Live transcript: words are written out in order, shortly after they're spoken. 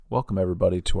Welcome,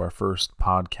 everybody, to our first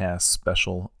podcast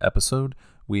special episode.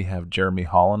 We have Jeremy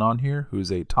Holland on here,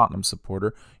 who's a Tottenham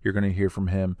supporter. You're going to hear from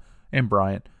him and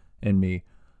Bryant and me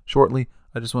shortly.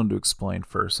 I just wanted to explain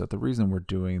first that the reason we're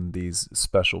doing these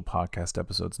special podcast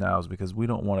episodes now is because we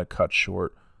don't want to cut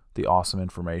short the awesome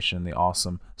information, the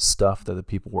awesome stuff that the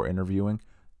people we're interviewing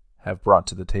have brought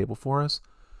to the table for us.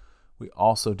 We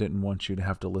also didn't want you to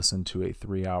have to listen to a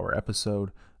 3-hour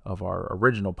episode of our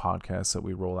original podcasts that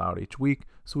we roll out each week,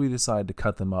 so we decided to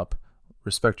cut them up,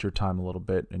 respect your time a little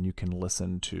bit, and you can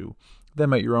listen to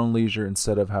them at your own leisure.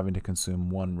 Instead of having to consume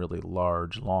one really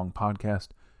large, long podcast,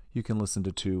 you can listen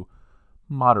to two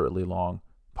moderately long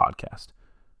podcasts.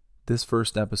 This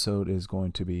first episode is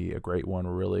going to be a great one.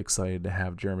 We're really excited to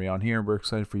have Jeremy on here. We're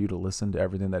excited for you to listen to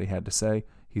everything that he had to say.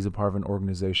 He's a part of an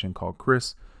organization called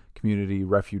CRIS, Community,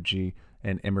 Refugee,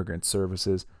 and Immigrant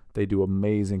Services. They do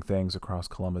amazing things across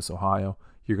Columbus, Ohio.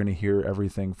 You're going to hear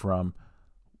everything from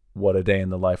what a day in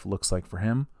the life looks like for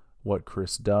him, what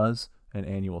CRIS does, an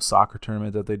annual soccer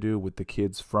tournament that they do with the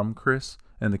kids from CRIS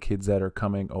and the kids that are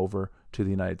coming over to the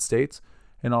United States,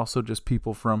 and also just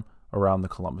people from around the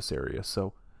Columbus area.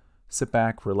 So sit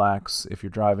back, relax. If you're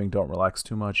driving, don't relax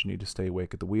too much. You need to stay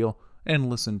awake at the wheel and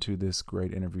listen to this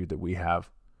great interview that we have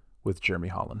with Jeremy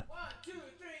Holland. 1, 2, 3,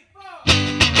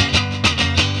 4.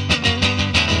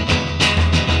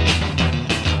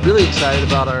 Really excited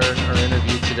about our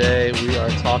interview today. We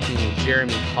are talking with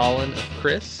Jeremy Holland of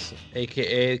CRIS,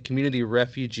 aka Community,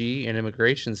 Refugee, and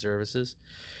Immigration Services.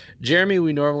 Jeremy,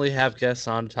 we normally have guests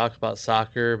on to talk about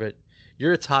soccer, but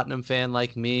you're a Tottenham fan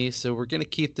like me, so we're going to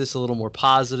keep this a little more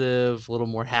positive, a little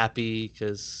more happy,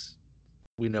 because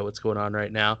we know what's going on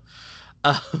right now.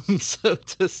 So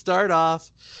to start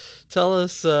off, tell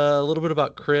us a little bit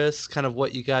about CRIS, kind of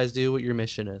what you guys do, what your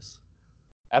mission is.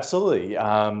 Absolutely.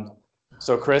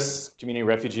 So CRIS, Community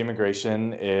Refugee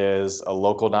Immigration, is a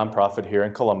local nonprofit here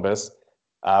in Columbus.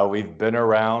 We've been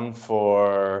around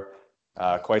for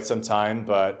quite some time,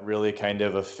 but really kind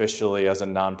of officially as a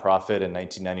nonprofit in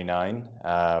 1999.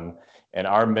 And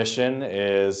our mission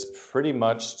is pretty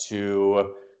much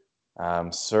to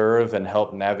serve and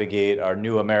help navigate our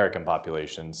new American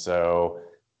population. So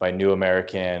by new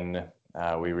American,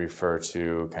 we refer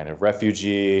to kind of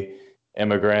refugee,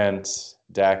 immigrant,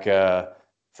 DACA,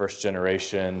 first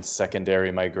generation, secondary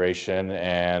migration,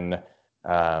 and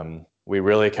we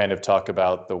really kind of talk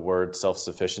about the word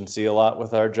self-sufficiency a lot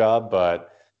with our job,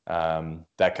 but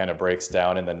that kind of breaks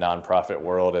down in the nonprofit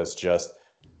world as just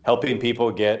helping people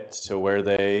get to where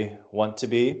they want to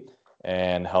be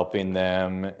and helping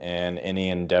them in any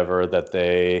endeavor that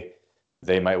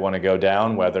they might want to go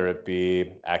down, whether it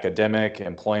be academic,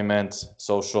 employment,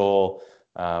 social,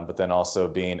 but then also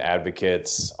being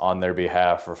advocates on their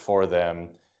behalf or for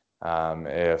them.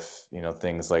 If,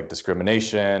 things like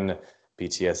discrimination,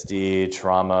 PTSD,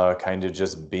 trauma, kind of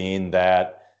just being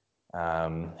that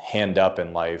hand up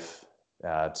in life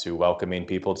to welcoming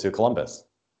people to Columbus.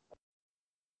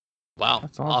 Wow,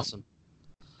 that's awesome.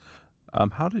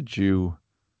 How did you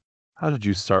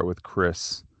start with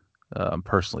CRIS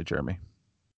personally, Jeremy?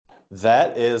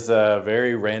 That is a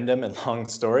very random and long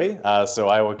story, so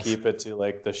I will keep it to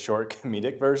like the short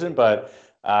comedic version. But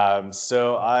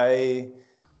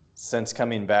since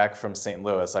coming back from St.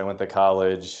 Louis, I went to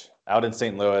college out in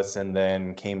St. Louis and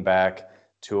then came back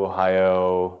to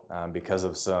Ohio because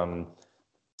of some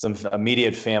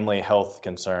immediate family health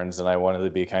concerns, and I wanted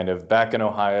to be kind of back in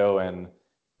Ohio. And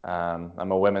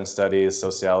I'm a women's studies,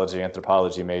 sociology,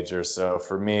 anthropology major, so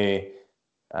for me,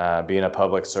 being a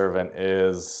public servant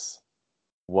is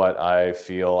what I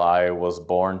feel I was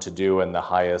born to do and the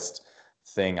highest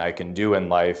thing I can do in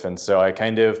life. And so I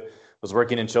kind of was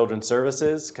working in children's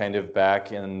services, kind of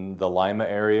back in the Lima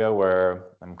area where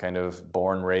I'm kind of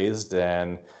born, raised,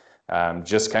 and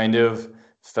just kind of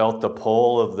felt the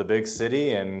pull of the big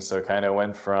city. And so kind of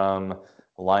went from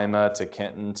Lima to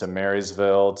Kenton to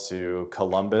Marysville to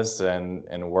Columbus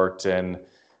and worked in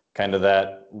kind of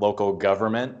that local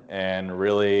government and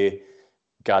really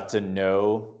got to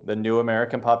know the new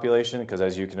American population, because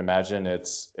as you can imagine,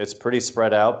 it's pretty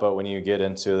spread out. But when you get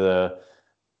into the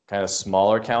kind of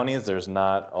smaller counties, there's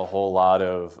not a whole lot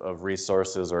of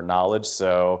resources or knowledge.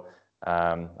 So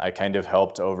I kind of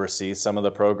helped oversee some of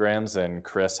the programs, and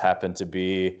CRIS happened to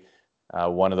be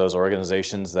one of those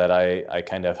organizations that I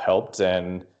kind of helped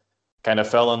and kind of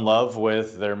fell in love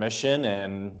with their mission.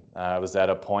 And I was at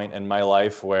a point in my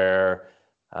life where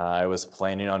I was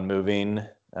planning on moving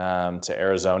to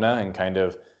Arizona and kind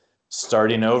of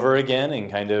starting over again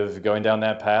and kind of going down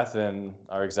that path. And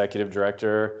our executive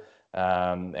director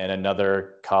and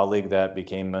another colleague that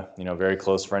became a very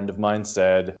close friend of mine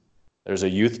said, there's a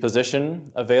youth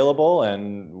position available,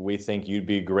 and we think you'd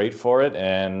be great for it.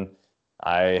 And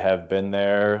I have been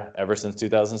there ever since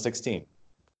 2016.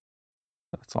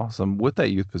 That's awesome. With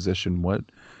that youth position,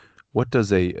 what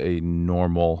does a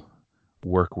normal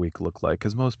work week look like?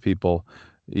 Because most people,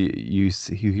 you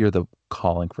hear the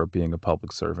calling for being a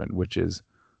public servant, which is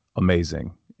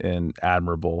amazing and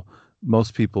admirable.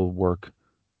 Most people work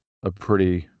a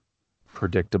pretty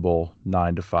predictable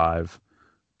 9 to 5,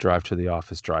 drive to the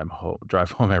office, drive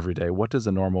home every day. What does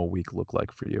a normal week look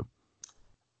like for you?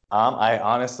 I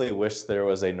honestly wish there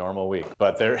was a normal week,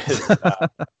 but there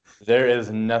is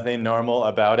nothing normal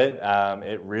about it.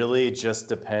 It really just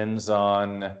depends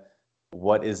on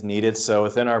what is needed. So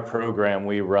within our program,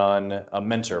 we run a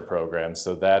mentor program.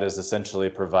 So that is essentially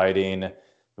providing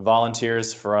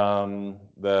volunteers from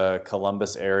the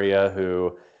Columbus area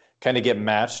who kind of get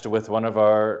matched with one of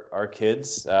our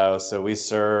kids. So we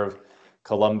serve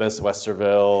Columbus,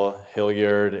 Westerville,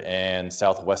 Hilliard, and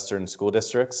Southwestern school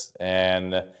districts.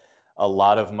 And a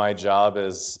lot of my job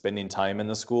is spending time in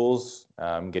the schools,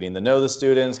 getting to know the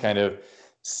students, kind of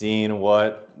seeing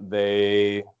what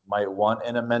they might want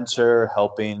in a mentor,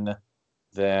 helping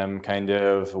them kind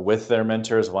of with their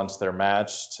mentors once they're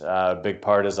matched. A big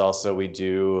part is also we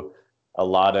do a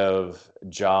lot of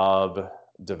job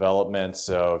development,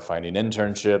 so finding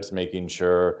internships, making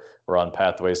sure we're on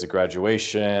pathways to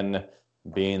graduation,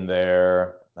 being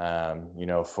there,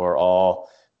 for all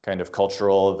kind of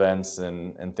cultural events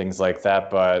and things like that.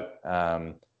 But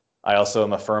I also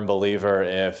am a firm believer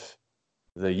if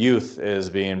the youth is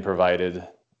being provided,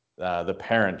 the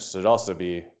parents should also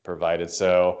be provided.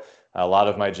 So a lot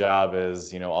of my job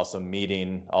is, also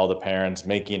meeting all the parents,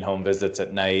 making home visits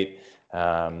at night.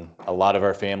 A lot of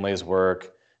our families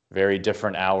work very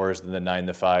different hours than the 9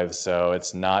 to 5. So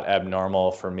it's not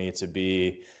abnormal for me to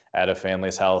be at a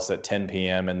family's house at 10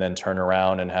 p.m. and then turn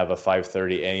around and have a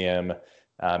 5:30 a.m.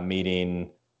 Meeting,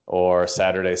 or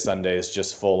Saturday, Sundays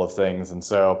just full of things. And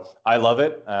so I love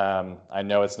it. I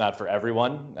know it's not for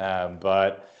everyone,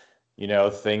 but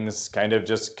things kind of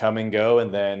just come and go.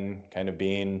 And then kind of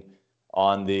being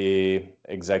on the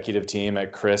executive team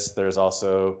at Chris, there's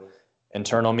also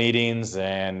internal meetings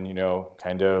and,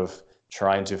 kind of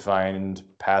trying to find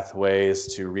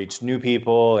pathways to reach new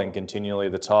people and continually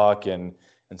the talk and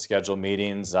schedule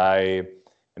meetings. I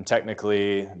am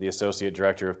technically the associate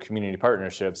director of community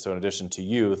partnerships. So in addition to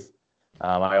youth,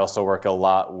 I also work a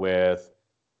lot with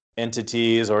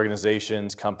entities,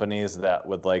 organizations, companies that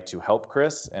would like to help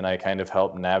Chris, and I kind of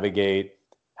help navigate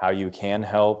how you can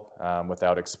help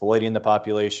without exploiting the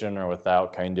population or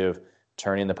without kind of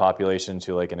turning the population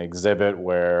to like an exhibit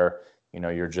where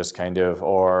you're just kind of,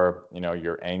 or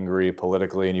you're angry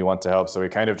politically and you want to help. So we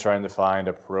kind of trying to find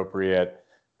appropriate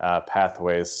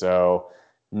pathways. So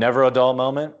never a dull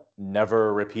moment, never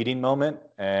a repeating moment,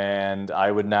 and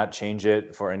I would not change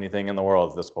it for anything in the world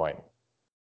at this point.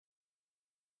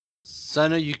 So I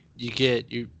know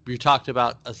you talked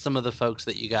about some of the folks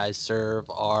that you guys serve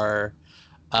are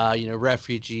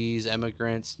refugees,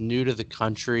 immigrants, new to the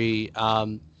country.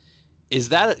 Is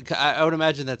that, I would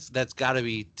imagine that's got to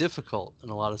be difficult in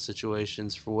a lot of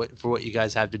situations for what you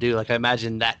guys have to do. Like, I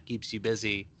imagine that keeps you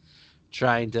busy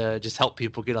trying to just help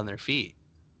people get on their feet.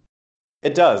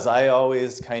 It does. I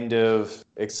always kind of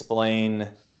explain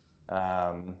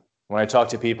when I talk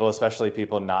to people, especially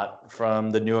people not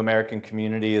from the New American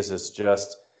communities, it's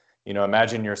just,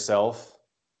 imagine yourself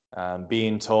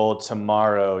being told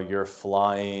tomorrow you're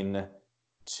flying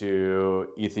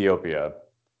to Ethiopia.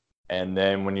 And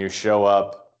then when you show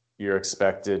up, you're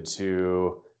expected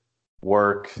to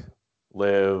work,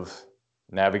 live,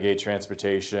 navigate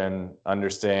transportation,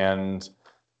 understand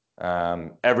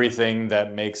everything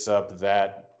that makes up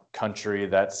that country,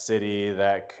 that city,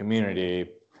 that community,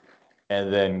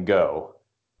 and then go.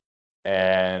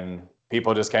 And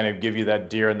people just kind of give you that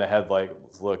deer in the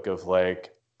headlights look of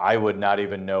like, I would not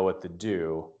even know what to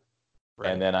do.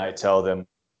 Right. And then I tell them,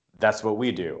 that's what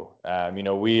we do.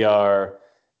 We are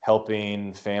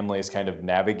helping families kind of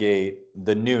navigate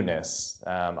the newness.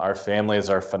 Our families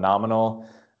are phenomenal.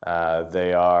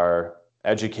 They are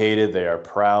educated, they are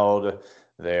proud,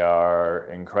 they are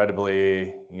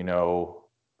incredibly,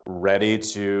 ready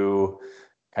to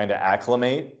kind of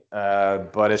acclimate.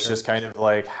 But it's just kind of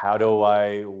like, how do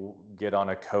I get on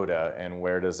a quota and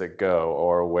where does it go?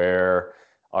 Or where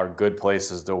are good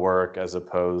places to work as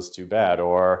opposed to bad?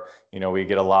 Or, we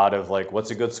get a lot of like,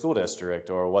 what's a good school district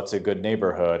or what's a good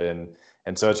neighborhood?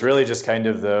 And so it's really just kind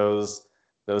of those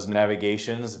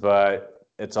navigations, but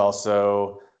it's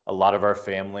also a lot of our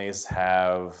families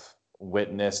have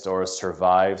witnessed or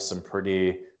survived some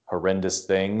pretty horrendous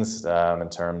things in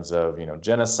terms of,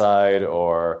 genocide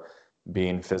or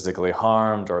being physically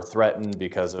harmed or threatened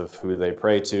because of who they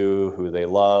pray to, who they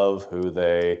love, who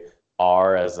they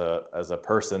are as a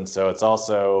person. So it's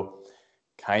also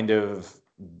kind of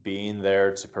being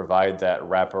there to provide that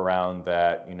wraparound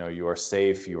that, you are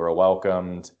safe, you are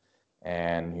welcomed,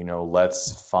 and,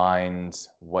 let's find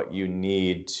what you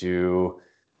need to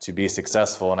be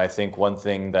successful. And I think one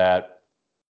thing that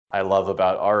I love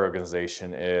about our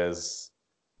organization is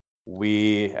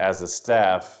we as a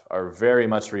staff are very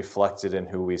much reflected in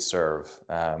who we serve.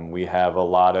 We have a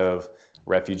lot of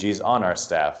refugees on our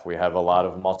staff. We have a lot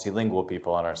of multilingual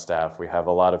people on our staff. We have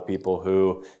a lot of people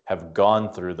who have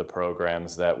gone through the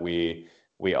programs that we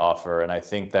offer. And I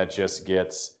think that just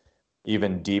gets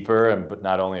even deeper, and but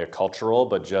not only a cultural,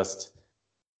 but just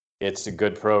it's a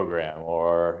good program,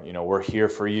 or we're here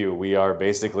for you. We are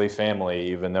basically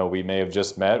family, even though we may have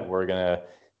just met. We're gonna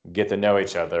get to know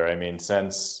each other. I mean,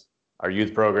 since our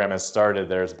youth program has started,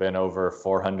 there's been over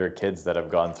 400 kids that have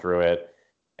gone through it.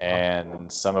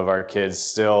 And some of our kids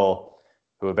still,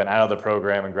 who have been out of the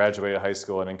program and graduated high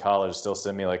school and in college, still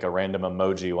send me like a random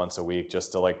emoji once a week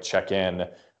just to like check in.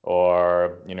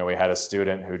 Or, we had a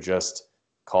student who just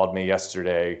called me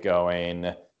yesterday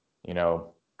going,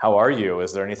 how are you?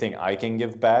 Is there anything I can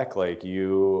give back? Like,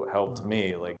 you helped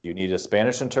me. Like, you need a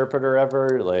Spanish interpreter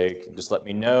ever? Like, just let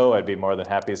me know. I'd be more than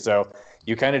happy. So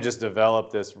you kind of just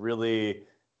develop this really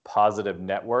positive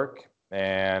network,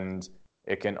 and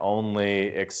it can only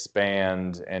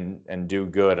expand and do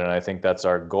good. And I think that's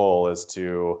our goal, is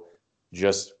to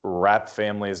just wrap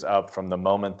families up from the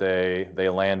moment they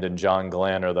land in John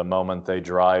Glenn, or the moment they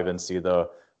drive and see the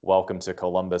Welcome to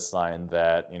Columbus sign,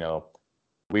 that,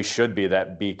 we should be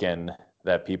that beacon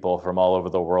that people from all over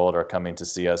the world are coming to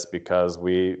see us, because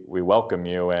we welcome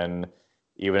you. And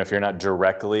even if you're not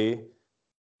directly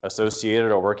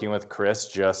associated or working with Chris,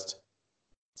 just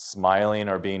smiling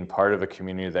or being part of a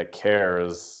community that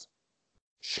cares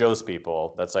shows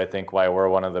people. That's, I think, why we're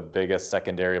one of the biggest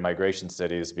secondary migration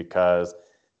cities, because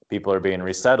people are being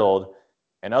resettled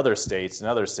in other states and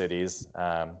other cities.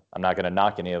 I'm not going to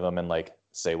knock any of them and like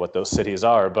say what those cities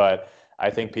are, but I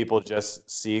think people just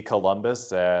see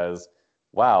Columbus as,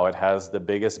 wow, it has the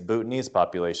biggest Bhutanese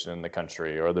population in the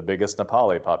country, or the biggest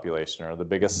Nepali population, or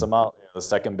the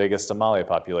second biggest Somali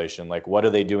population. Like, what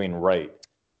are they doing right?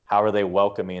 How are they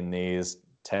welcoming these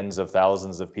tens of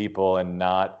thousands of people and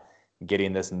not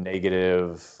getting this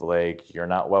negative, like, you're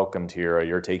not welcomed here, or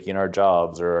you're taking our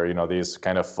jobs, or, these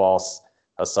kind of false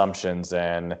assumptions.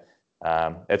 And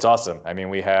it's awesome. I mean,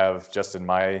 we have, just in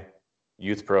my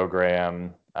youth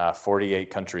program, 48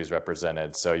 countries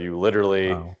represented. So you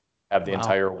literally have the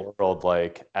entire world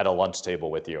like at a lunch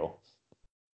table with you.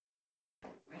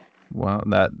 Wow,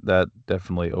 that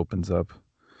definitely opens up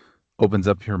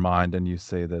your mind. And you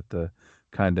say that the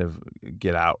kind of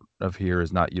get out of here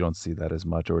is not, you don't see that as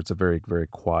much, or it's a very, very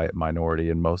quiet minority,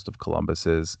 and most of Columbus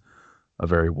is a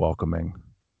very welcoming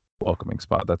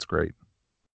spot. That's great.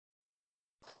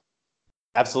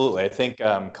 Absolutely. I think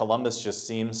Columbus just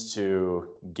seems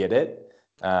to get it.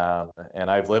 And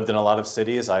I've lived in a lot of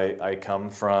cities. I come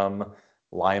from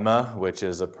Lima, which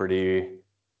is a pretty,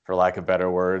 for lack of better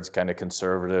words, kind of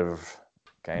conservative,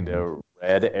 kind of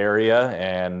red area.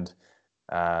 And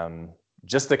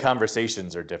just the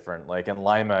conversations are different. Like in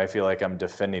Lima, I feel like I'm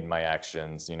defending my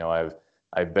actions.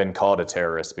 I've been called a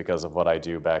terrorist because of what I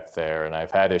do back there, and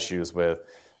I've had issues with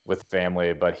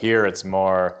family. But here it's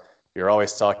more, you're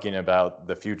always talking about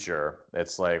the future.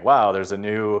 It's like, wow, there's a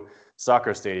new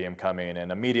soccer stadium coming,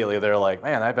 and immediately they're like,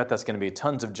 man, I bet that's going to be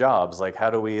tons of jobs. Like, how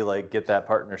do we like get that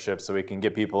partnership so we can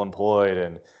get people employed,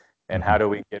 and how do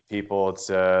we get people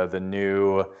to the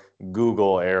new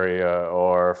Google area,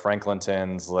 or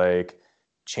Franklinton's like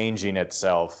changing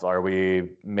itself? Are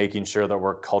we making sure that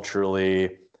we're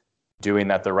culturally doing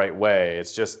that the right way?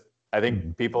 It's just, I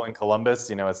think people in Columbus,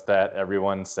 it's that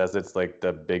everyone says it's like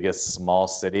the biggest small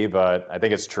city, but I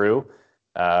think it's true.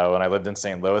 When I lived in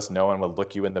St. Louis, no one would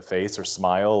look you in the face or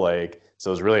smile. Like, so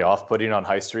it was really off-putting on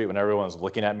High Street when everyone was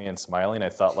looking at me and smiling. I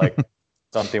thought like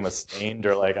something was stained,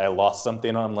 or like I lost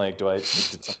something on, like,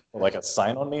 did like a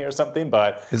sign on me or something?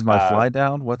 But is my fly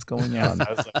down? What's going on?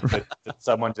 I was like, did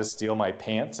someone just steal my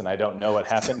pants? And I don't know what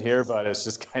happened here, but it's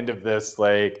just kind of this,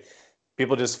 like,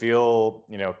 people just feel,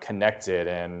 connected,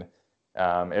 and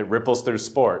it ripples through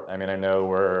sport. I mean, I know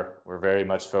we're very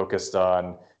much focused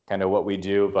on kind of what we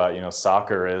do, but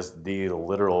soccer is the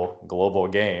literal global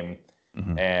game.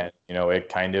 And it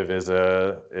kind of is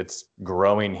it's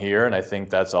growing here, and I think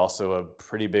that's also a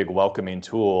pretty big welcoming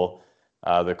tool.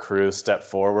 The crew step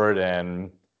forward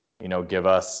and give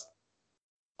us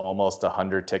almost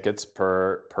 100 tickets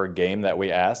per game that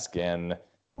we ask, and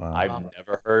Wow. I've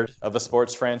never heard of a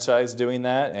sports franchise doing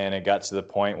that. And it got to the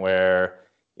point where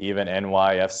even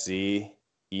NYFC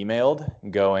emailed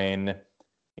going,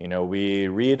 we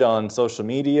read on social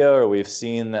media or we've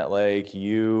seen that like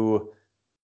you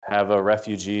have a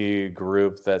refugee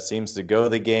group that seems to go to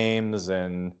the games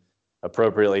and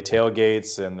appropriately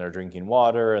tailgates and they're drinking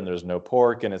water and there's no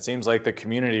pork. And it seems like the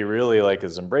community really like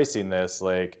is embracing this.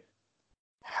 Like,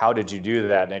 how did you do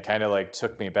that? And it kind of like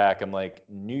took me back. I'm like,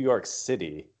 New York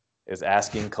City is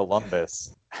asking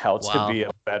Columbus how to Wow. be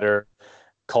a better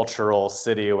cultural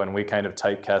city when we kind of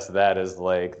typecast that as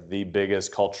like the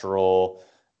biggest cultural,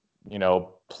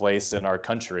 place in our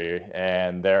country.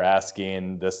 And they're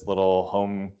asking this little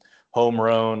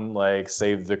homegrown, like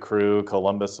Save the Crew,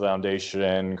 Columbus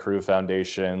Foundation, Crew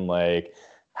Foundation, like,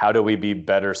 how do we be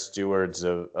better stewards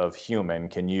of human?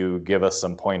 Can you give us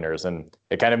some pointers? And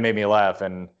it kind of made me laugh.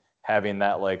 And having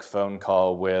that like phone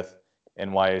call with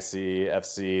NYC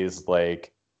FC's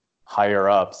like higher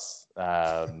ups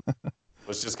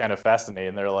was just kind of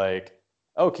fascinating. They're like,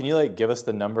 "Oh, can you like give us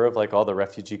the number of like all the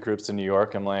refugee groups in New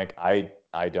York?" I'm like, I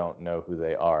don't know who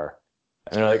they are.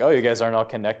 And they're like, "Oh, you guys aren't all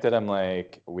connected." I'm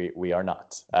like, we are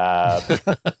not.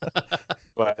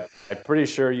 But I'm pretty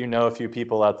sure you know a few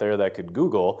people out there that could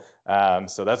Google.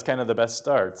 So that's kind of the best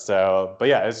start. So, but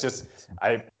yeah, it's just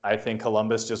I think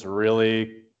Columbus just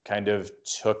really kind of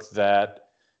took that.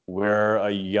 We're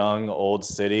a young old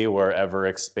city. We're ever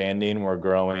expanding. We're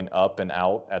growing up and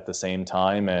out at the same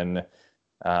time, and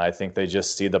I think they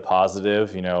just see the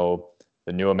positive.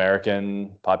 The new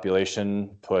American population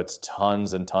puts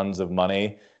tons and tons of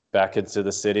money back into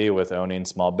the city with owning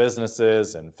small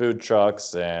businesses and food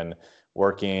trucks and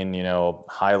working,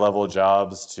 high level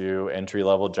jobs to entry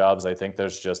level jobs. I think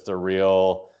there's just a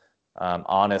real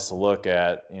honest look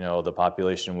at, the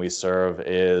population we serve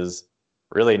is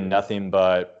really nothing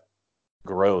but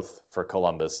growth for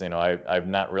Columbus. I've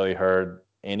not really heard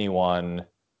anyone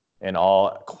in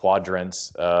all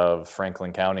quadrants of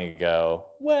Franklin County go,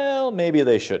 well, maybe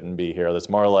they shouldn't be here. That's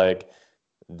more like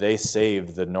they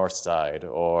saved the North Side,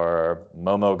 or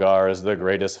Momo Gar is the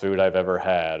greatest food I've ever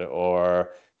had, or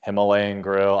Himalayan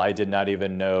Grill. I did not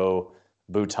even know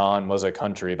Bhutan was a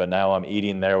country, but now I'm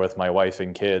eating there with my wife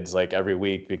and kids like every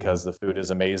week because the food is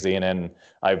amazing and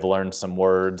I've learned some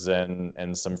words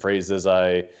and some phrases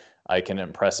I can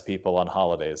impress people on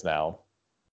holidays now.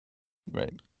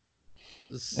 Right.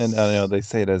 And they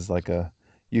say it as like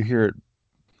you hear it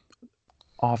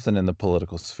often in the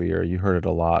political sphere. You heard it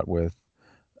a lot with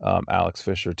Alex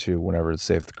Fisher too, whenever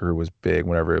Save the Crew was big,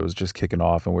 whenever it was just kicking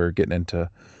off and we were getting into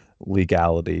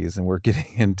legalities and we're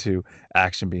getting into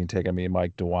action being taken. I mean,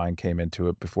 Mike DeWine came into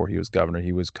it before he was governor.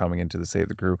 He was coming into the Save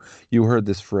the Crew. You heard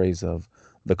this phrase of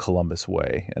the Columbus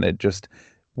way. And it just,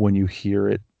 when you hear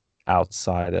it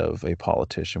outside of a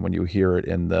politician, when you hear it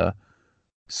in the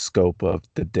scope of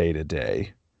the day to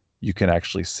day, you can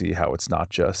actually see how it's not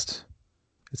just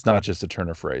a turn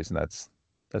of phrase, and that's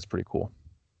pretty cool.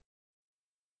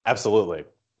 Absolutely.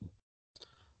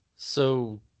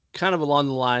 So kind of along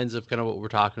the lines of kind of what we're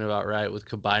talking about, right? With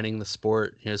combining the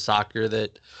sport, soccer,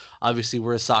 that obviously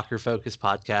we're a soccer focused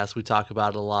podcast. We talk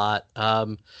about it a lot.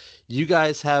 You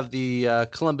guys have the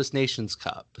Columbus Nations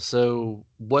Cup. So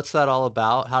what's that all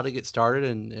about? How to get started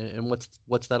and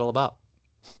what's that all about?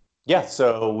 Yeah,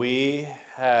 so we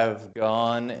have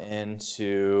gone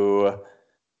into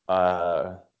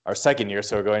our second year,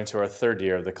 so we're going to our third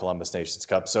year of the Columbus Nations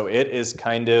Cup. So it is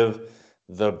kind of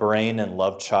the brain and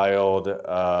love child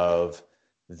of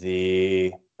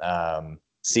the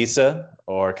CISA,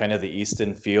 or kind of the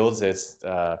Easton Fields. It's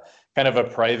kind of a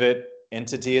private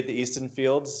entity at the Easton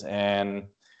Fields, and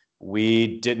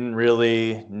we didn't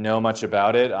really know much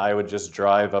about it. I would just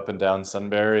drive up and down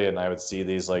Sunbury and I would see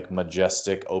these like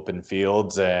majestic open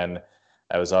fields, and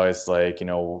I was always like,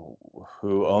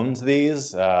 who owns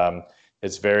these?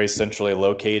 It's very centrally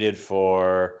located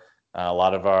for a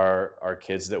lot of our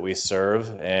kids that we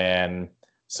serve. And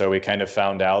so we kind of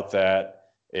found out that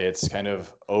it's kind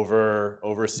of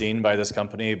overseen by this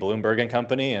company, Bloomberg and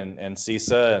Company, and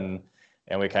CISA,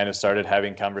 and we kind of started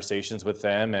having conversations with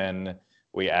them, and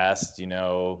we asked,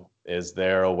 is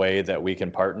there a way that we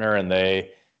can partner? And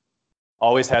they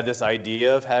always had this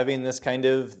idea of having this kind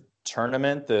of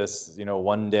tournament, this,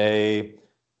 one day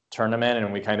tournament.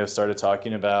 And we kind of started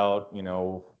talking about,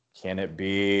 can it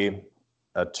be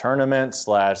a tournament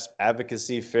 /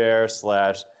 advocacy fair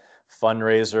 /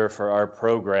 fundraiser for our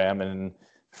program? And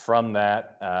from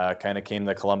that kind of came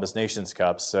the Columbus Nations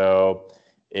Cup. So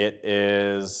it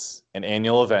is an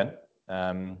annual event.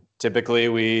 Typically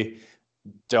we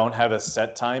don't have a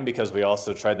set time because we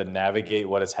also try to navigate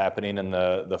what is happening in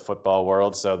the football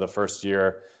world. So the first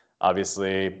year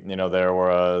Obviously, there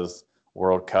was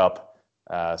World Cup,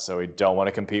 so we don't want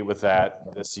to compete with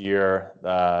that this year.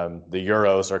 The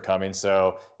Euros are coming,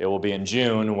 so it will be in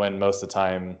June when most of the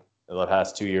time the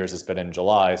past 2 years it's been in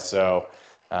July. So,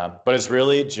 but it's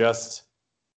really just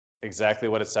exactly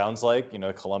what it sounds like.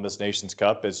 Columbus Nations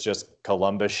Cup is just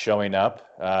Columbus showing up.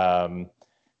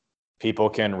 People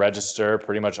can register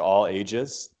pretty much all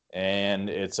ages, and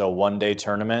it's a one-day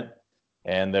tournament.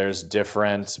 And there's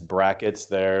different brackets.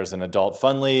 There's an adult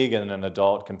fun league and an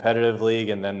adult competitive league,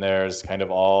 and then there's kind of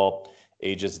all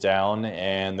ages down.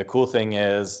 And the cool thing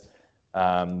is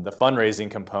the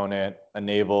fundraising component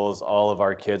enables all of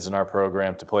our kids in our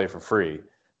program to play for free.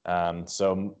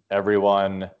 So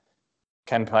everyone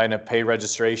can kind of pay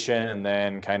registration and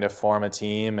then kind of form a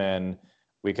team. And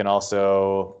we can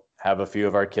also have a few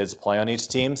of our kids play on each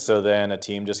team. So then a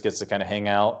team just gets to kind of hang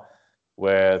out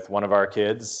with one of our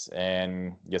kids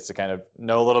and gets to kind of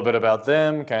know a little bit about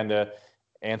them, kind of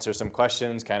answer some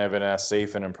questions, kind of in a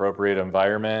safe and appropriate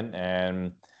environment,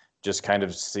 and just kind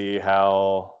of see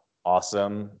how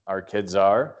awesome our kids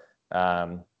are.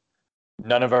 None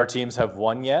of our teams have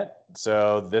won yet.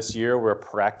 So this year we're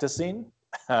practicing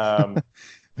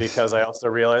because I also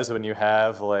realized when you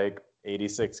have like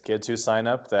 86 kids who sign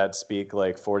up that speak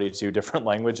like 42 different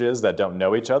languages that don't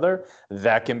know each other,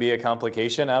 that can be a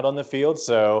complication out on the field.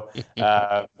 So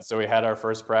so we had our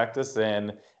first practice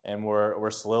and we're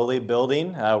slowly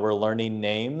building. We're learning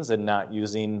names and not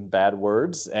using bad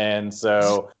words. And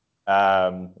so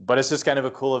but it's just kind of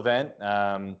a cool event.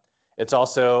 It's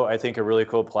also, I think, a really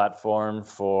cool platform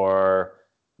for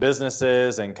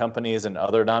businesses and companies and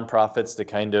other nonprofits to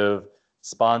kind of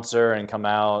sponsor and come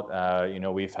out.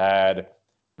 We've had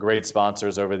great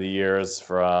sponsors over the years,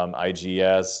 from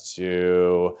IGS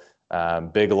to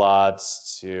Big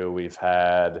Lots to we've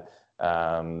had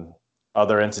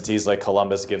other entities like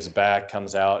Columbus Gives Back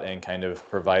comes out and kind of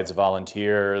provides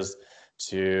volunteers,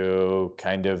 to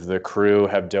kind of the crew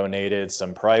have donated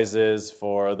some prizes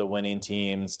for the winning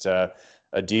teams, to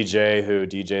a DJ who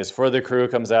DJs for the crew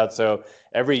comes out. So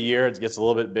every year it gets a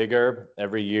little bit bigger.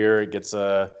 Every year it gets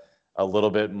a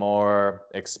little bit more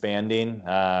expanding.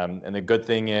 And the good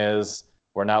thing is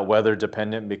we're not weather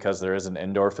dependent because there is an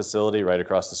indoor facility right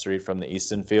across the street from the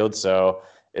Easton Field. So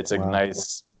it's a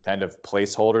nice kind of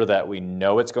placeholder that we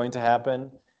know it's going to happen.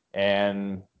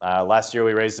 And last year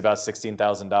we raised about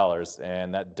 $16,000,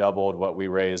 and that doubled what we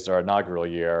raised our inaugural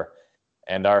year.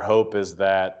 And our hope is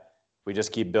that we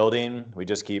just keep building. We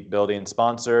just keep building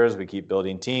sponsors. We keep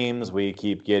building teams. We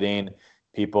keep getting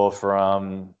people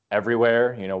from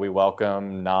everywhere. We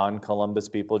welcome non-Columbus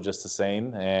people just the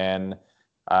same. And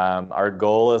our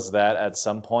goal is that at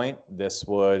some point this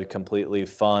would completely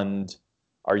fund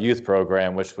our youth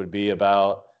program, which would be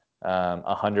about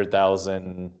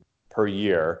 $100,000 per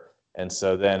year. And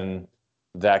so then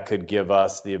that could give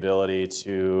us the ability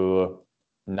to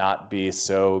not be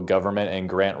so government and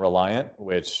grant reliant,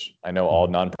 which I know all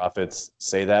nonprofits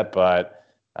say that, but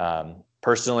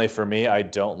personally for me, I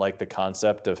don't like the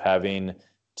concept of having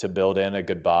to build in a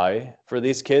goodbye for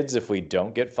these kids if we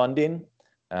don't get funding.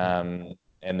 And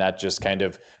that just kind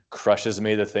of crushes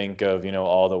me to think of,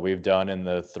 all that we've done in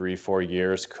the 3-4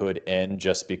 years could end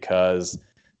just because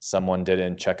someone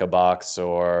didn't check a box,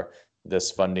 or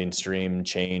this funding stream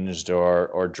changed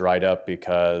or dried up,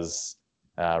 because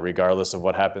regardless of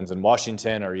what happens in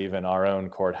Washington or even our own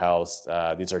courthouse,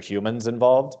 these are humans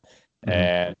involved,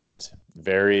 and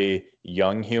very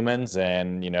young humans.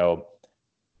 And,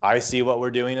 I see what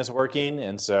we're doing is working.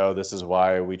 And so this is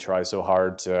why we try so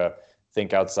hard to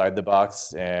think outside the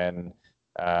box. And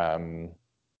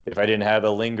if I didn't have a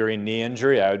lingering knee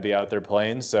injury, I would be out there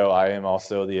playing. So I am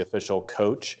also the official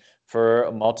coach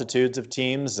for multitudes of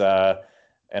teams.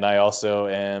 And I also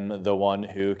am the one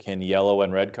who can yellow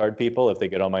and red card people if they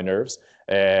get on my nerves.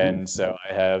 And so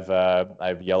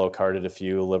I've yellow carded a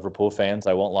few Liverpool fans.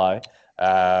 I won't lie,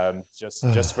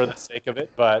 just for the sake of it.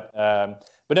 But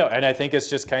no, and I think it's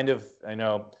just kind of,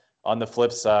 on the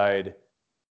flip side,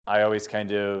 I always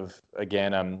kind of,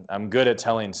 again, I'm good at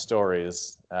telling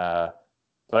stories, but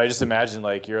I just imagine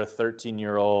like you're a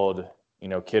 13-year-old,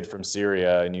 kid from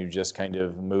Syria, and you just kind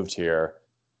of moved here.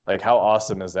 Like, how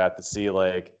awesome is that to see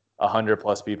like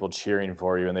 100+ people cheering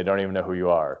for you and they don't even know who you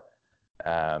are?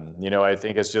 I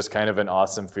think it's just kind of an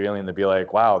awesome feeling to be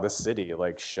like, wow, this city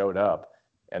like showed up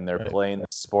and they're playing the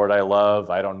sport I love.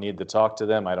 I don't need to talk to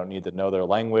them. I don't need to know their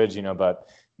language, but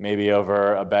maybe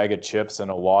over a bag of chips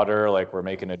and a water, like we're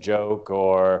making a joke,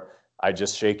 or I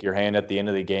just shake your hand at the end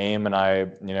of the game and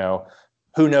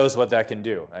who knows what that can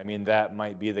do. I mean, that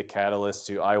might be the catalyst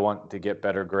to, I want to get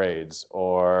better grades,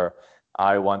 or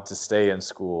I want to stay in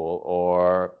school,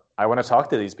 or I want to talk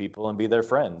to these people and be their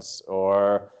friends.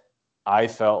 Or I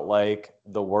felt like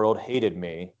the world hated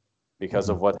me because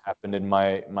of what happened in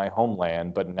my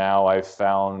homeland, but now I've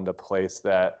found a place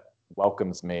that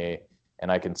welcomes me,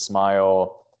 and I can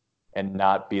smile and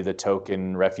not be the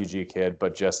token refugee kid,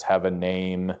 but just have a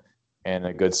name and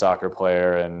a good soccer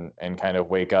player, and kind of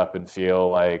wake up and feel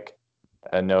like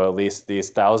I know at least these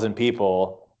 1,000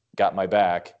 people got my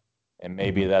back, and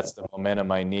maybe that's the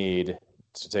momentum I need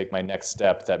to take my next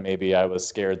step that maybe I was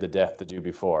scared to death to do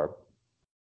before.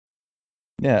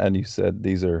 Yeah, and you said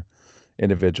these are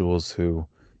individuals who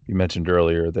you mentioned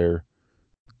earlier,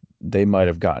 they might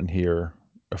have gotten here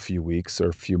a few weeks or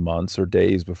a few months or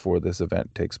days before this event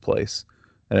takes place.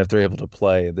 And if they're able to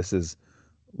play, this is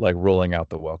like rolling out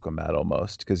the welcome mat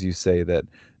almost, because you say that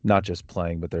not just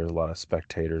playing, but there's a lot of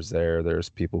spectators there. There's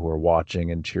people who are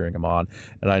watching and cheering them on.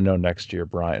 And I know next year,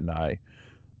 Bryant and I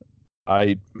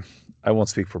I won't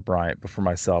speak for Bryant, but for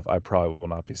myself, I probably will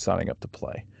not be signing up to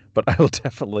play. But I will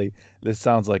definitely, this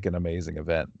sounds like an amazing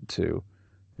event to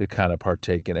kind of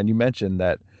partake in. And you mentioned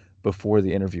that before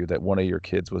the interview that one of your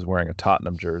kids was wearing a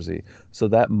Tottenham jersey. So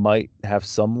that might have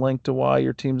some link to why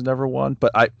your team's never won,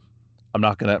 but I'm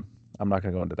not gonna I'm not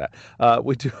gonna go into that.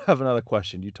 We do have another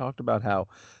question. You talked about how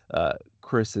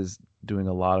Chris is doing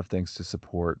a lot of things to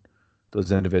support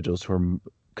those individuals who are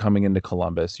coming into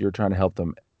Columbus. You're trying to help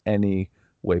them any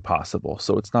way possible.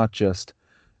 So it's not just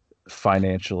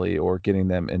financially or getting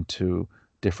them into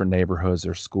different neighborhoods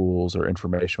or schools or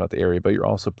information about the area, but you're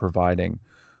also providing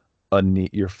a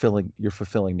need. You're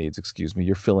fulfilling needs. Excuse me.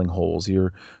 You're filling holes.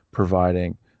 You're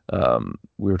providing.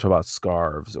 We were talking about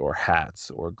scarves or hats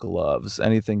or gloves,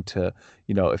 anything to,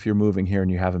 if you're moving here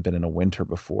and you haven't been in a winter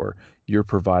before, you're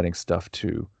providing stuff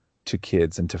to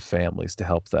kids and to families to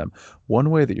help them.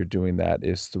 One way that you're doing that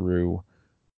is through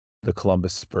the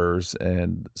Columbus Spurs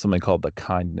and something called the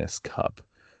Kindness Cup.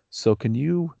 So can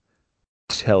you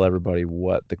tell everybody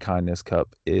what the Kindness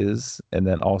Cup is, and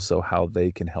then also how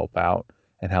they can help out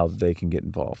and how they can get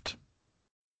involved?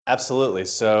 Absolutely.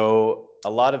 So a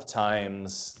lot of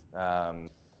times,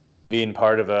 being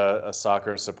part of a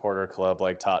soccer supporter club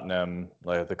like Tottenham,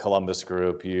 like the Columbus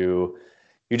Group, you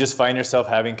just find yourself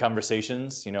having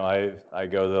conversations. I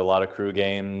go to a lot of Crew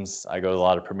games. I go to a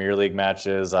lot of Premier League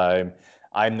matches.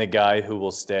 I'm the guy who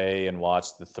will stay and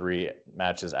watch the 3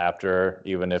 matches after,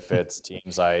 even if it's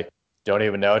teams I don't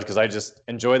even know, because I just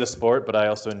enjoy the sport, but I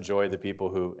also enjoy the people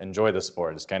who enjoy the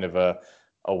sport. It's kind of a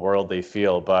worldly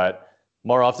feel. But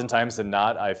more oftentimes than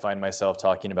not, I find myself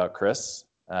talking about Chris.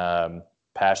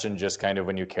 Passion, just kind of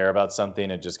when you care about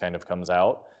something, it just kind of comes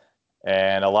out.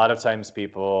 And a lot of times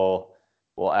people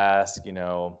will ask,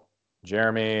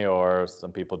 Jeremy, or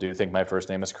some people do think my first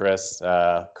name is Chris.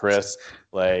 Chris,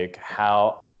 like,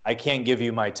 how I can't give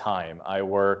you my time. I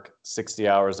work 60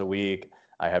 hours a week.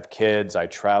 I have kids. I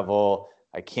travel.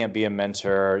 I can't be a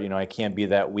mentor. I can't be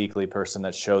that weekly person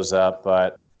that shows up,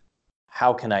 but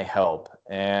how can I help?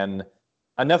 And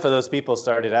enough of those people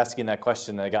started asking that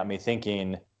question that got me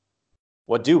thinking,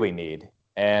 what do we need?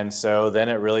 And so then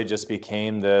it really just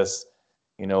became this,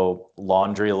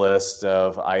 laundry list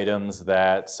of items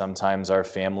that sometimes our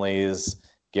families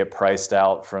get priced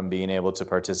out from being able to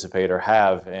participate or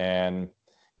have. And,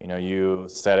 you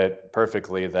said it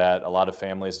perfectly that a lot of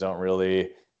families don't really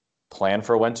plan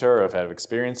for winter or have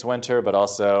experienced winter, but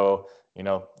also,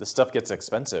 the stuff gets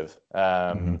expensive.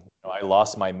 I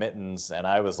lost my mittens and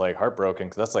I was like heartbroken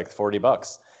because that's like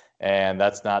 $40. And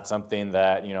that's not something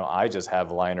that, I just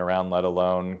have lying around, let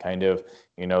alone kind of,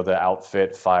 the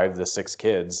outfit 5 to 6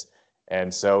 kids.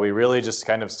 And so we really just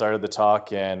kind of started the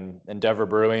talk, and Endeavor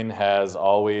Brewing has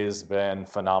always been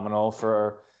phenomenal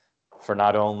for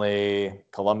not only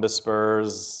Columbus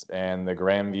Spurs and the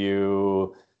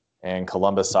Grandview and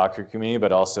Columbus soccer community,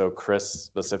 but also Chris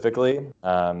specifically.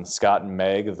 Scott and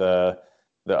Meg, the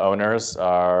owners,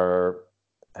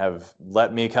 have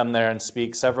let me come there and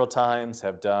speak several times,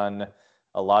 have done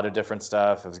a lot of different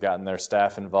stuff, have gotten their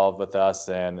staff involved with us.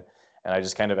 And I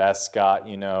just kind of asked Scott,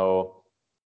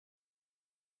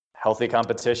 healthy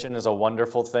competition is a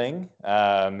wonderful thing.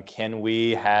 Can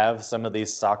we have some of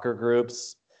these soccer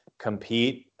groups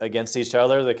compete against each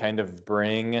other to kind of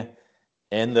bring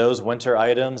in those winter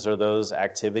items or those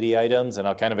activity items? And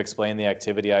I'll kind of explain the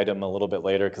activity item a little bit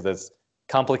later because it's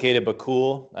complicated but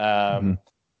cool.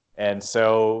 And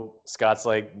so Scott's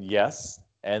like, yes.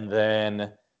 And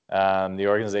then the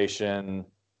organization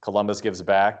Columbus Gives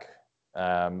Back,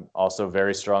 also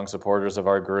very strong supporters of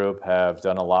our group, have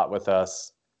done a lot with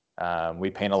us. We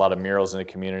paint a lot of murals in the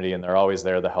community, and they're always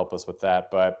there to help us with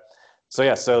that. But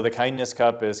so the Kindness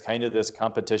Cup is kind of this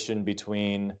competition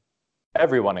between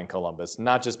everyone in Columbus,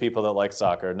 not just people that like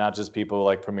soccer, not just people who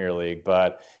like Premier League,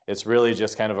 but it's really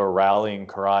just kind of a rallying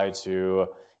cry to,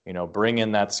 bring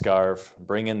in that scarf,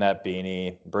 bring in that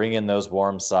beanie, bring in those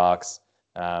warm socks,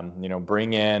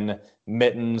 bring in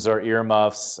mittens or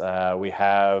earmuffs. We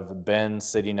have bins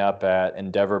sitting up at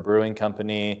Endeavor Brewing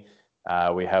Company.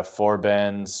 We have 4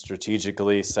 bins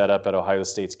strategically set up at Ohio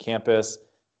State's campus,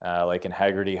 like in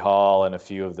Haggerty Hall and a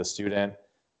few of the student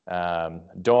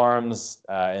dorms,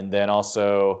 and then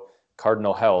also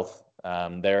Cardinal Health,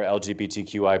 their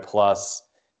LGBTQI plus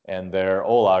and their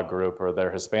OLA group, or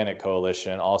their Hispanic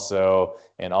coalition, also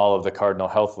in all of the Cardinal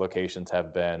Health locations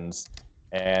have bins.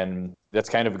 And that's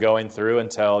kind of going through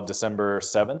until December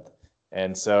 7th.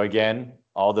 And so again,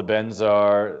 all the bins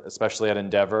are, especially at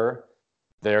Endeavor,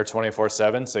 they're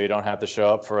 24/7, so you don't have to show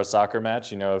up for a soccer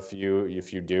match. If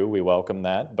you do, we welcome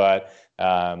that. But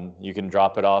you can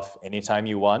drop it off anytime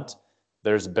you want.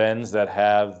 There's bins that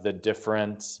have the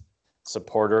different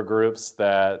supporter groups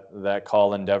that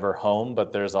call Endeavor home,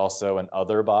 but there's also an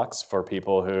other box for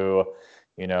people who,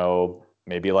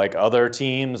 maybe like other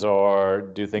teams or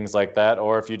do things like that.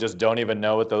 Or if you just don't even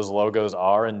know what those logos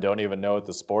are and don't even know what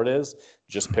the sport is,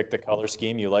 just pick the color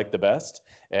scheme you like the best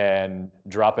and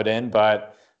drop it in.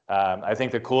 But I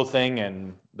think the cool thing,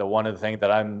 and one of the things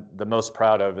that I'm the most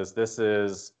proud of, is this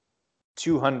is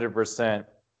 200%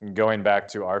 going back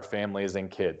to our families and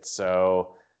kids.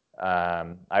 So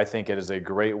I think it is a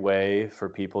great way for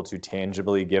people to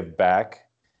tangibly give back,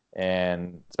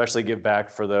 and especially give back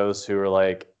for those who are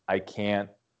like, I can't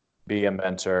be a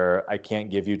mentor. I can't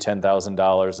give you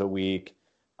 $10,000 a week.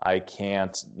 I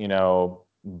can't,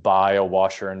 buy a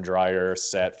washer and dryer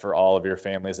set for all of your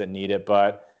families that need it,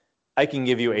 but I can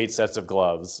give you 8 sets of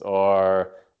gloves.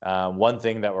 Or one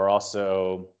thing that we're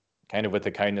also kind of with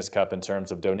the Kindness Cup in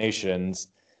terms of donations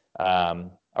are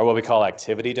what we call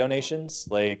activity donations.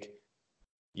 Like,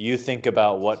 you think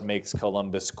about what makes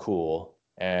Columbus cool,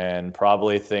 and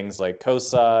probably things like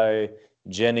COSI,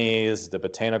 Jenny's, the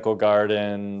Botanical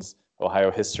Gardens,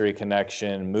 Ohio History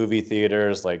Connection, movie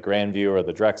theaters like Grandview or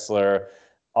the Drexler,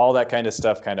 all that kind of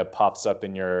stuff kind of pops up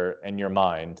in your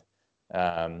mind.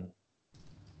 And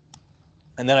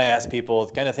then I ask people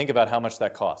to kind of think about how much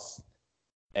that costs,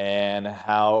 and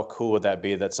how cool would that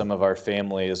be that some of our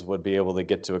families would be able to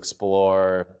get to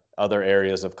explore other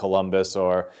areas of Columbus,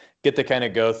 or get to kind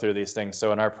of go through these things.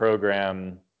 So in our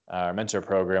program, our mentor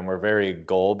program, we're very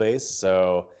goal-based.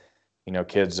 So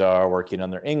kids are working on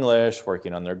their English,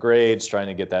 working on their grades, trying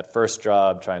to get that first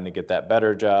job, trying to get that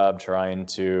better job, trying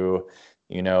to,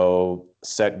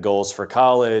 set goals for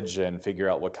college and figure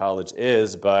out what college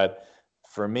is. But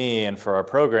for me and for our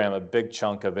program, a big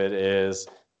chunk of it is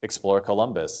explore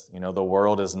Columbus. The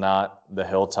world is not the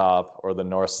hilltop or the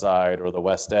north side or the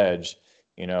west edge.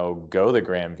 Go the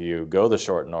Grandview, go the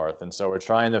short north. And so we're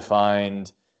trying to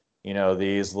find,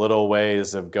 these little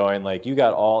ways of going, like, you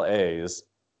got all A's.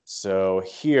 So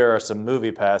here are some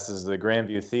movie passes to the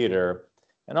Grandview Theater.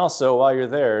 And also, while you're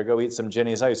there, go eat some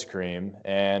Jenny's ice cream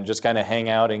and just kind of hang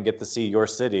out and get to see your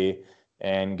city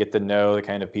and get to know the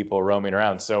kind of people roaming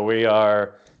around. So we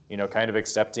are, kind of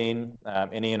accepting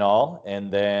any and all.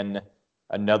 And then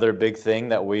another big thing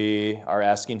that we are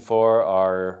asking for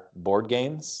are board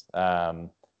games.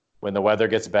 When the weather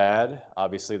gets bad,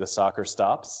 obviously the soccer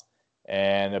stops.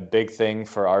 And a big thing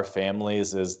for our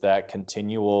families is that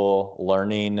continual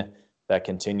learning, that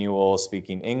continual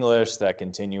speaking English, that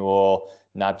continual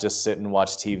not just sit and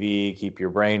watch TV, keep your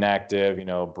brain active.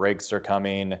 Breaks are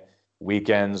coming,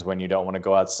 weekends when you don't want to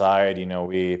go outside.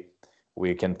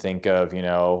 We can think of,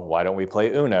 why don't we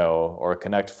play Uno or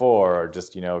Connect Four, or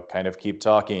just, kind of keep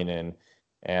talking.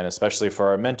 And especially for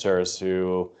our mentors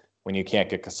who, when you can't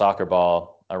get a soccer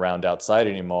ball around outside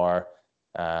anymore,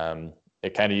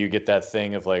 it kind of, you get that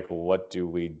thing of like, what do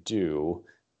we do?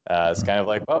 It's kind of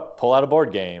like, well, pull out a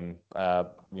board game,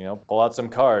 pull out some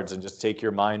cards and just take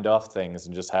your mind off things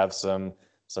and just have some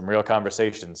real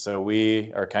conversations. So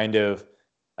we are kind of,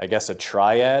 I guess, a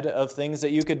triad of things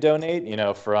that you could donate,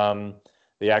 from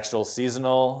the actual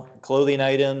seasonal clothing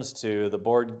items to the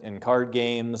board and card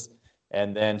games,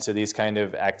 and then to these kind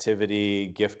of activity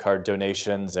gift card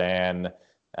donations. And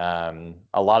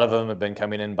a lot of them have been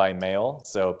coming in by mail,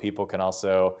 so people can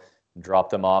also drop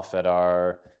them off at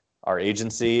our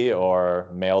agency, or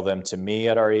mail them to me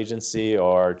at our agency,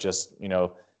 or just,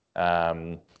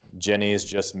 Jenny's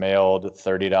just mailed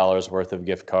 $30 worth of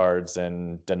gift cards,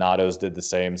 and Donato's did the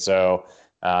same. So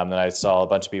then I saw a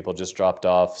bunch of people just dropped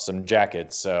off some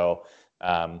jackets. So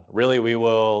really, we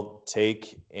will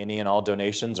take any and all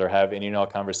donations or have any and all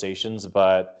conversations.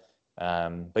 But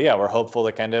yeah, we're hopeful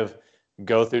to kind of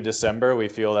go through December, we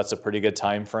feel that's a pretty good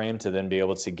time frame to then be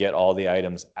able to get all the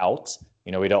items out.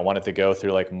 We don't want it to go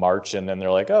through like March and then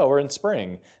they're like, oh, we're in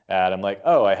spring. And I'm like,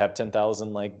 oh, I have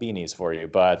 10,000 like beanies for you.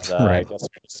 But I guess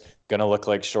we're just going to look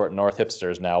like short North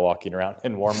hipsters now walking around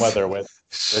in warm weather with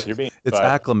your beanies. It's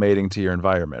but, acclimating to your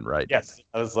environment, right? Yes.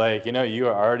 I was like, you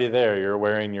are already there. You're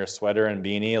wearing your sweater and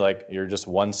beanie. Like you're just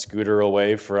one scooter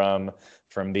away from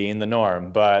being the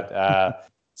norm. But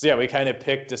so yeah, we kind of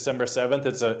picked December 7th.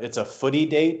 It's a footy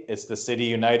date. It's the City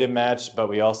United match, but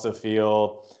we also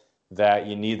feel that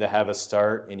you need to have a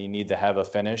start and you need to have a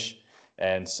finish.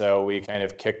 And so we kind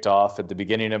of kicked off at the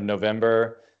beginning of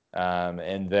November.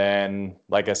 And then,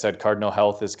 like I said, Cardinal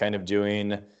Health is kind of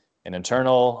doing an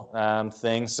internal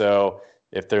thing. So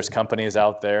if there's companies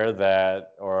out there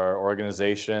that, or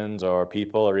organizations or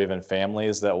people or even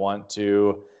families that want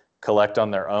to collect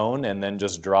on their own and then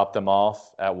just drop them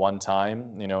off at one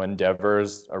time,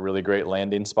 Endeavor's a really great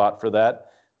landing spot for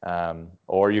that.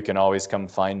 Or you can always come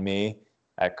find me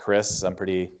at Chris. I'm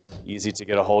pretty easy to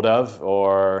get a hold of,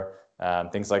 or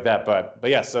things like that. But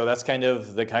yeah, so that's kind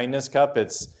of the Kindness Cup.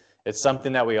 It's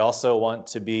something that we also want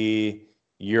to be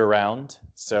year round.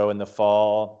 So in the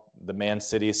fall, the Man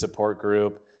City support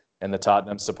group and the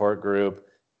Tottenham support group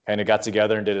kind of got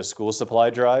together and did a school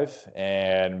supply drive.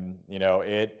 And,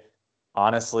 it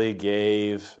honestly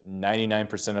gave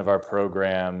 99% of our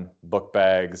program book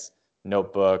bags,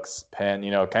 notebooks, pen,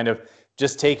 kind of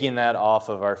just taking that off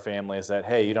of our families that,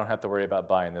 hey, you don't have to worry about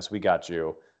buying this. We got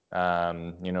you.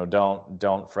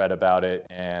 Don't fret about it.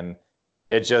 And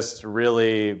it just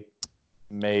really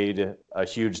made a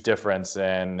huge difference.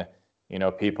 And,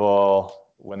 people,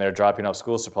 when they're dropping off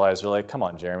school supplies, they're like, come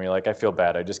on, Jeremy, like, I feel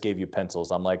bad. I just gave you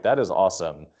pencils. I'm like, that is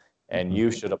awesome. And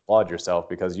you should applaud yourself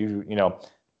because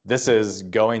this is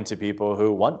going to people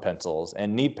who want pencils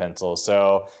and need pencils.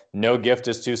 So no gift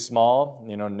is too small.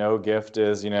 No gift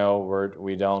is,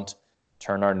 we don't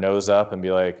turn our nose up and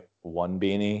be like, one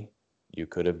beanie, you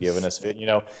could have given us,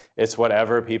 it's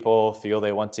whatever people feel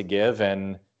they want to give.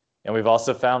 And we've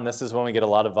also found this is when we get a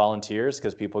lot of volunteers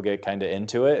because people get kind of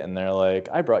into it and they're like,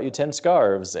 I brought you 10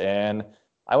 scarves and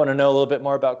I want to know a little bit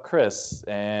more about Chris.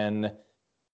 And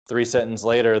 3 sentences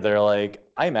later, they're like,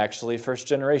 I'm actually first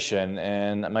generation.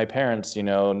 And my parents,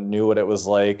 knew what it was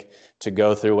like to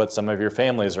go through what some of your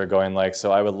families are going like.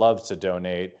 So I would love to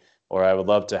donate, or I would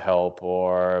love to help,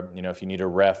 or, if you need a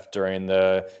ref during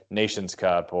the Nations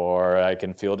Cup, or I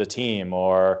can field a team,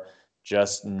 or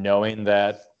just knowing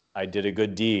that I did a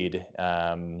good deed.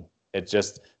 It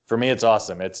just, for me, it's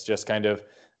awesome. It's just kind of,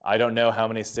 I don't know how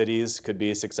many cities could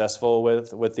be successful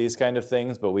with these kind of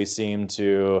things, but we seem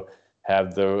to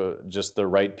have the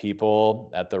right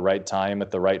people at the right time, at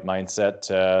the right mindset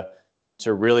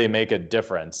to really make a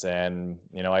difference. And,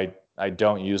 I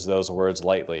don't use those words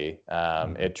lightly.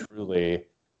 It truly,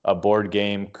 a board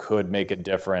game could make a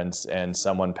difference in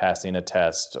someone passing a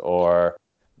test, or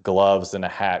gloves and a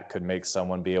hat could make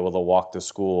someone be able to walk to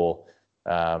school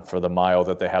for the mile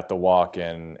that they have to walk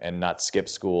and not skip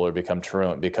school or become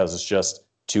truant because it's just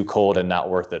too cold and not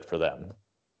worth it for them.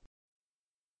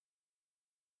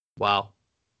 Wow.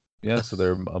 Yeah, so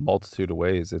there are a multitude of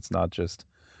ways. It's not just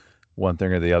one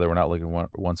thing or the other. We're not looking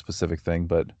at one specific thing,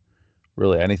 but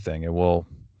really anything. And we'll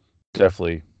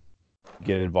definitely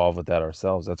get involved with that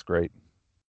ourselves. That's great.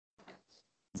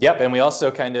 Yep, and we also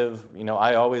kind of,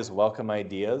 I always welcome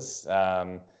ideas.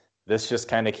 This just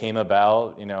kind of came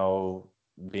about,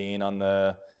 being on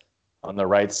the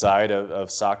right side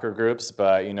of soccer groups.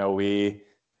 But, we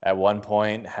at one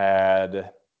point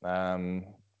had a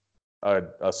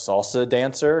salsa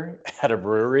dancer at a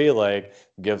brewery, like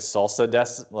give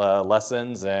salsa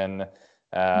lessons, and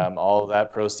all of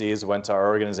that proceeds went to our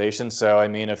organization. So, I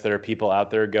mean, if there are people out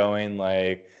there going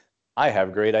like, I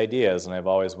have great ideas and I've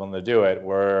always wanted to do it,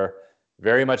 we're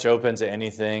very much open to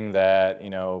anything that,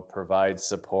 provides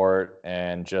support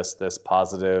and just this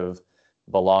positive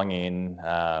belonging.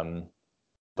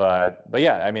 But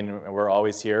yeah, I mean, we're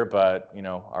always here, but,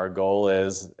 our goal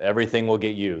is everything will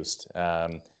get used.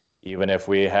 Even if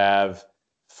we have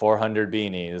 400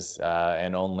 beanies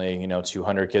and only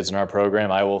 200 kids in our program,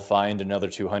 I will find another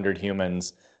 200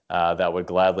 humans that would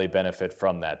gladly benefit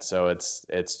from that. So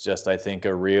it's just, I think,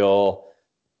 a real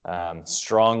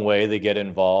strong way to get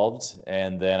involved,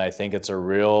 and then I think it's a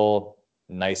real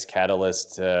nice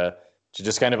catalyst to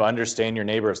just kind of understand your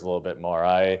neighbors a little bit more.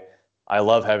 I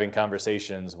love having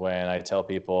conversations when I tell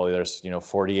people there's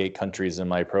 48 countries in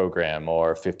my program,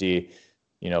 or 50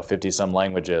 some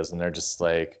languages, and they're just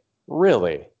like,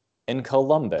 really, in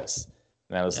Columbus?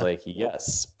 And I was Yeah. like,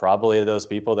 yes, probably those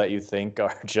people that you think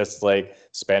are just like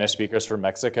Spanish speakers from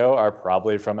Mexico are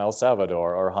probably from El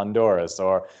Salvador or Honduras,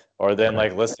 or then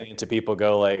like listening to people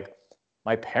go like,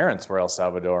 my parents were El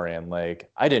Salvadorian. Like,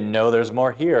 I didn't know there's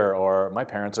more here, or my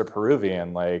parents are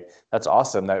Peruvian. Like, that's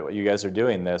awesome that you guys are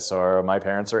doing this, or my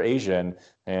parents are Asian.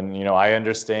 And, I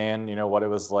understand, what it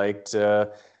was like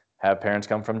to have parents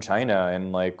come from China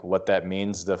and like what that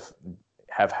means to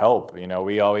have help.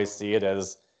 We always see it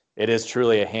as it is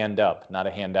truly a hand up, not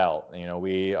a handout.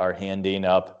 We are handing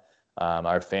up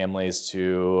our families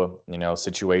to,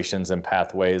 situations and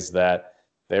pathways that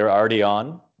they're already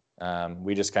on.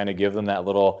 We just kind of give them that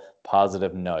little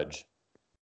positive nudge.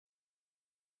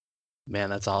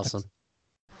 Man, that's awesome.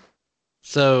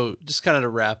 So just kind of to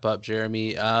wrap up,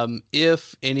 Jeremy,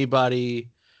 if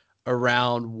anybody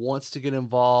around wants to get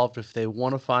involved, if they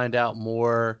want to find out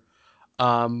more,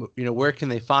 where can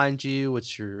they find you?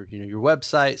 What's your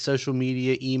website, social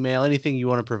media, email, anything you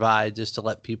want to provide just to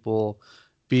let people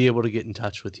be able to get in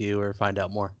touch with you or find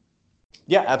out more?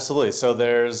 Yeah, absolutely. So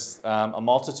there's a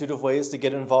multitude of ways to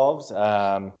get involved.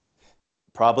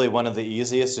 Probably one of the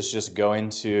easiest is just going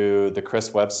to the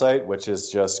CHRIS website, which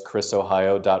is just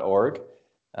chrisohio.org.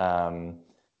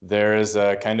 There is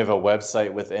a kind of a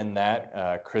website within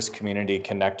that,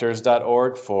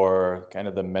 chriscommunityconnectors.org for kind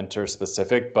of the mentor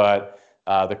specific. But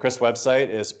the CHRIS website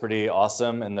is pretty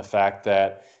awesome in the fact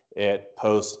that it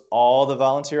posts all the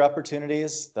volunteer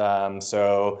opportunities.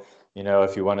 So,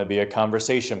 if you want to be a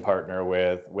conversation partner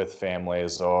with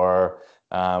families, or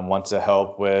want to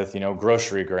help with,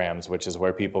 grocery grams, which is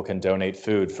where people can donate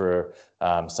food for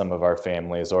some of our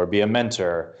families, or be a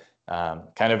mentor.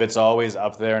 Kind of it's always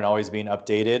up there and always being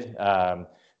updated.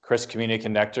 CHRIS Community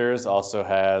Connectors also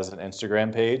has an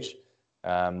Instagram page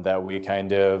that we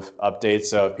kind of update.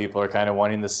 So if people are kind of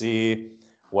wanting to see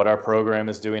what our program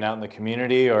is doing out in the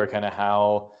community, or kind of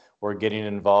how we're getting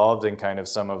involved in kind of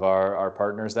some of our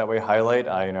partners that we highlight,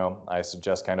 I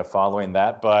suggest kind of following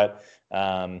that. But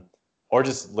or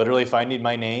just literally finding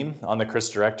my name on the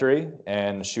CHRIS directory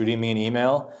and shooting me an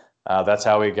email. That's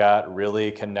how we got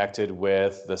really connected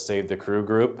with the Save the Crew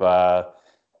group.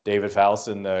 David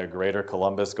Fallon, the Greater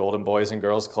Columbus Golden Boys and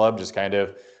Girls Club, just kind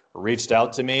of reached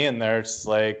out to me, and they're just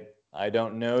like, I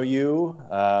don't know you,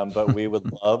 but we would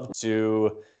love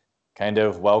to kind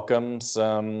of welcome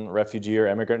some refugee or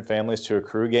immigrant families to a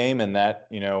Crew game. And that,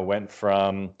 went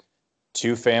from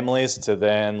 2 families to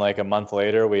then like a month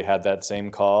later, we had that same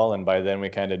call. And by then we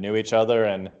kind of knew each other.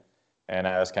 And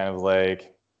I was kind of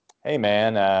like, hey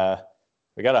man,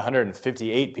 we got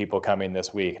 158 people coming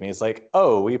this week. And he's like,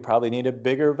 oh, we probably need a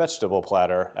bigger vegetable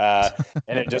platter.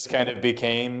 And it just kind of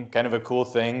became kind of a cool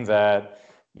thing that,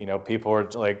 people were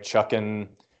like chucking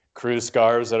Crew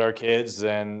scarves at our kids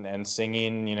and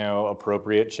singing,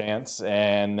 appropriate chants.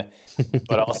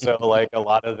 But also like a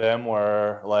lot of them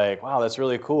were like, wow, that's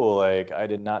really cool. Like, I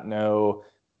did not know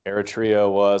Eritrea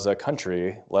was a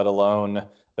country, let alone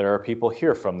there are people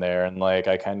here from there. And like,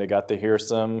 I kind of got to hear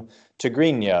some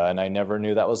Tigrinya, and I never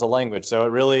knew that was a language. So it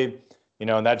really,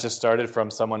 and that just started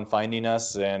from someone finding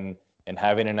us and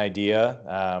having an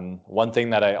idea. One thing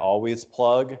that I always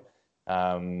plug,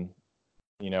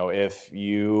 if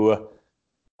you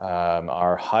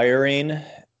are hiring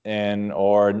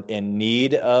or in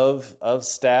need of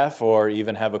staff, or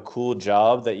even have a cool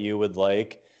job that you would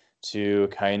like to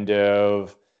kind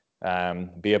of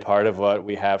be a part of, what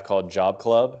we have called Job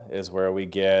Club, is where we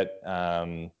get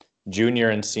junior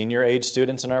and senior age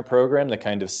students in our program to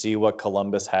kind of see what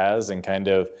Columbus has, and kind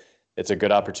of it's a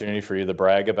good opportunity for you to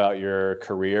brag about your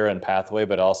career and pathway,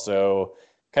 but also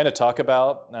kind of talk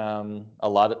about a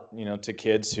lot of, to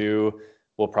kids who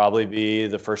will probably be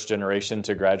the first generation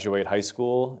to graduate high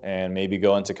school and maybe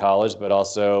go into college, but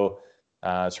also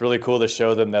it's really cool to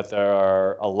show them that there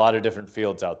are a lot of different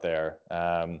fields out there.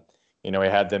 We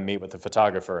had them meet with a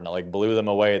photographer, and it like blew them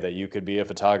away that you could be a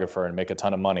photographer and make a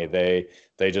ton of money. They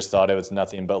just thought it was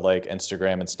nothing but like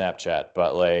Instagram and Snapchat,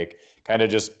 but like kind of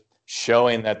just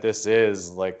showing that this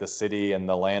is like the city and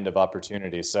the land of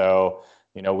opportunity. So,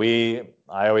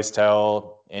 I always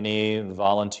tell any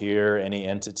volunteer, any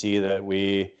entity that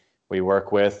we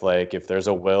work with, like if there's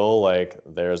a will, like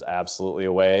there's absolutely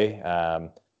a way.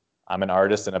 I'm an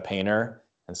artist and a painter.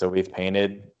 And so we've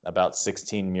painted about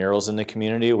 16 murals in the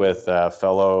community with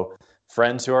fellow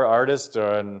friends who are artists.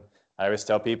 And I always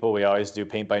tell people we always do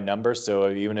paint by numbers. So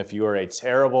even if you are a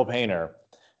terrible painter,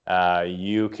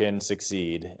 you can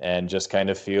succeed and just kind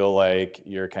of feel like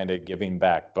you're kind of giving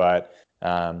back. But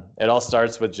it all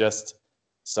starts with just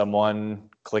someone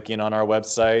clicking on our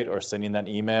website or sending that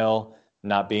email,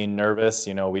 not being nervous.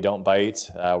 We don't bite.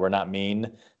 We're not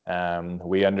mean.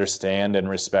 We understand and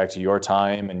respect your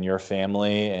time and your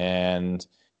family and,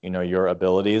 your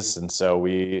abilities. And so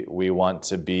we want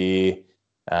to be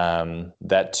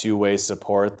that two-way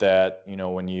support that,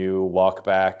 when you walk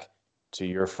back to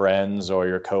your friends or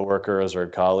your coworkers or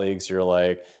colleagues, you're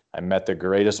like, I met the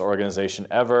greatest organization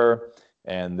ever,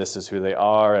 and this is who they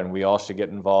are, and we all should get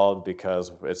involved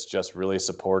because it's just really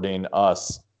supporting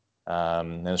us.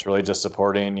 And it's really just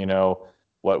supporting,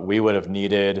 what we would have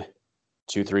needed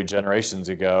 2-3 generations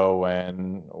ago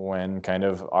when kind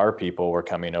of our people were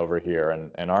coming over here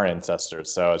and our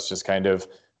ancestors. So it's just kind of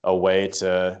a way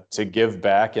to give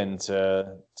back and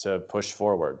to push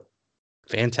forward.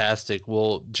 Fantastic.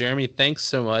 Well, Jeremy, thanks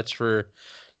so much for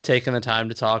taking the time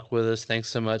to talk with us. Thanks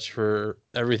so much for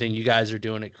everything you guys are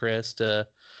doing at Chris to,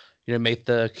 make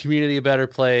the community a better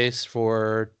place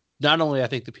for not only I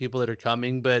think the people that are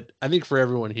coming, but I think for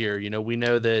everyone here. We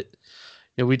know that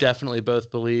we definitely both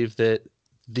believe that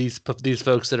these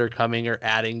folks that are coming are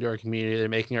adding to our community. They're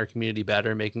making our community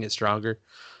better, making it stronger.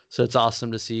 So it's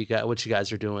awesome to see what you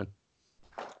guys are doing.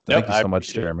 Thank you so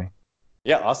much, Jeremy.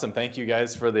 Yeah, awesome. Thank you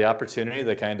guys for the opportunity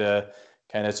to kind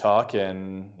of talk.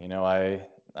 And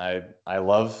I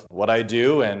love what I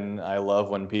do, and I love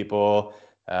when people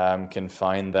can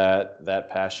find that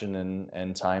passion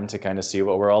and time to kind of see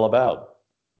what we're all about.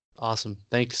 Awesome.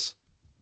 Thanks.